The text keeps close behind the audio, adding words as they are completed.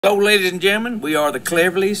Hello, ladies and gentlemen. We are the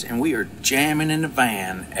Cleverly's, and we are jamming in the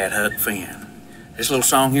van at Huck Finn. This little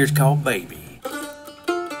song here is called Baby.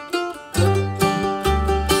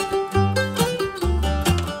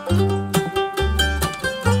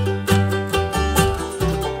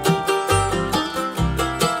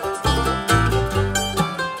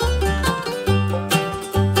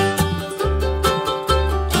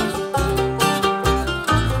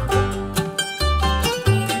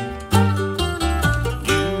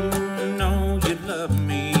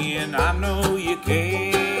 I know you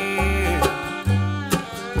care.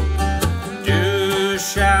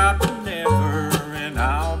 Just shout never and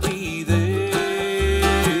I'll be there.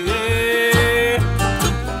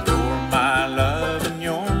 You're my love and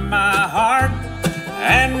you're my heart,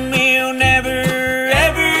 and we'll never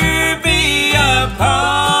ever be apart.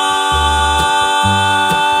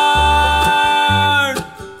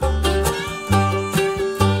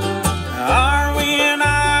 Are we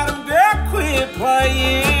not? Girl, quit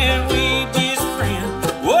playing.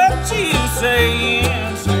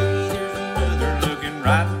 Saying, so here's another looking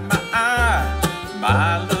right in my eye.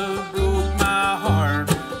 My love broke my heart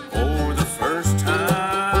for the first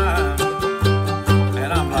time.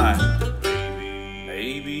 And I'm like, baby,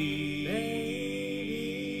 baby,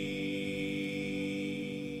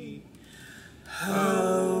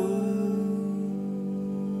 oh,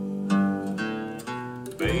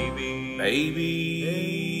 baby, baby.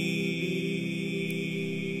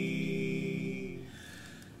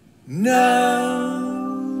 No,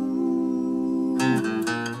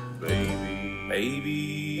 baby, baby,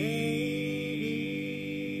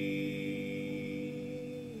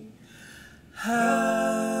 oh,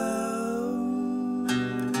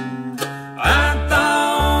 I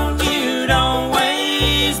thought you'd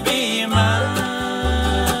always be mine.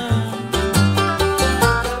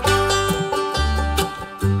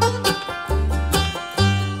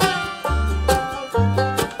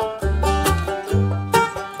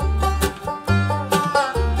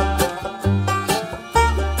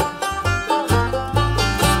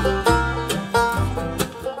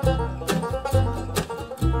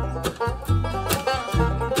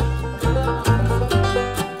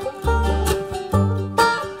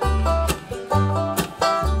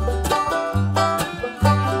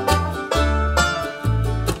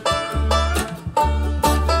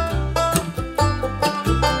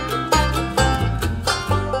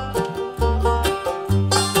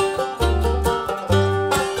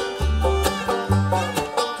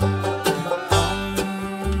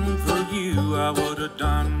 I would have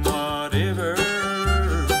done whatever.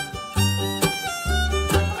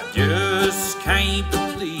 I just can't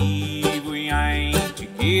believe we ain't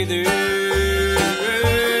together.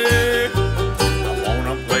 I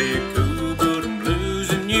wanna play it cool, but I'm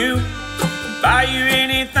losing you. Buy you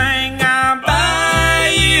anything, I'll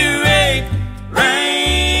buy you a ring.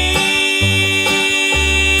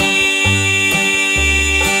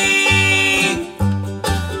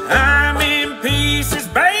 I'm in pieces,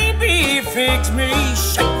 baby. Fix me,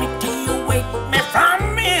 shake me till you wake me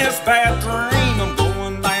from this bad dream. I'm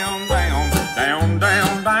going down, down, down,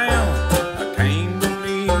 down, down. I can't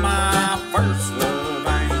believe my first love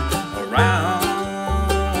ain't around.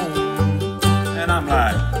 And I'm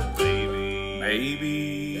like, baby, baby,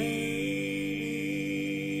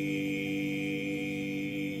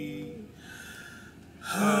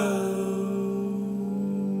 oh,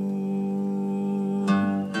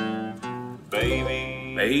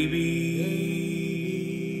 baby, baby.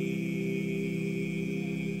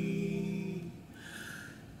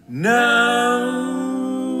 No,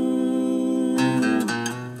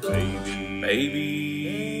 baby, baby.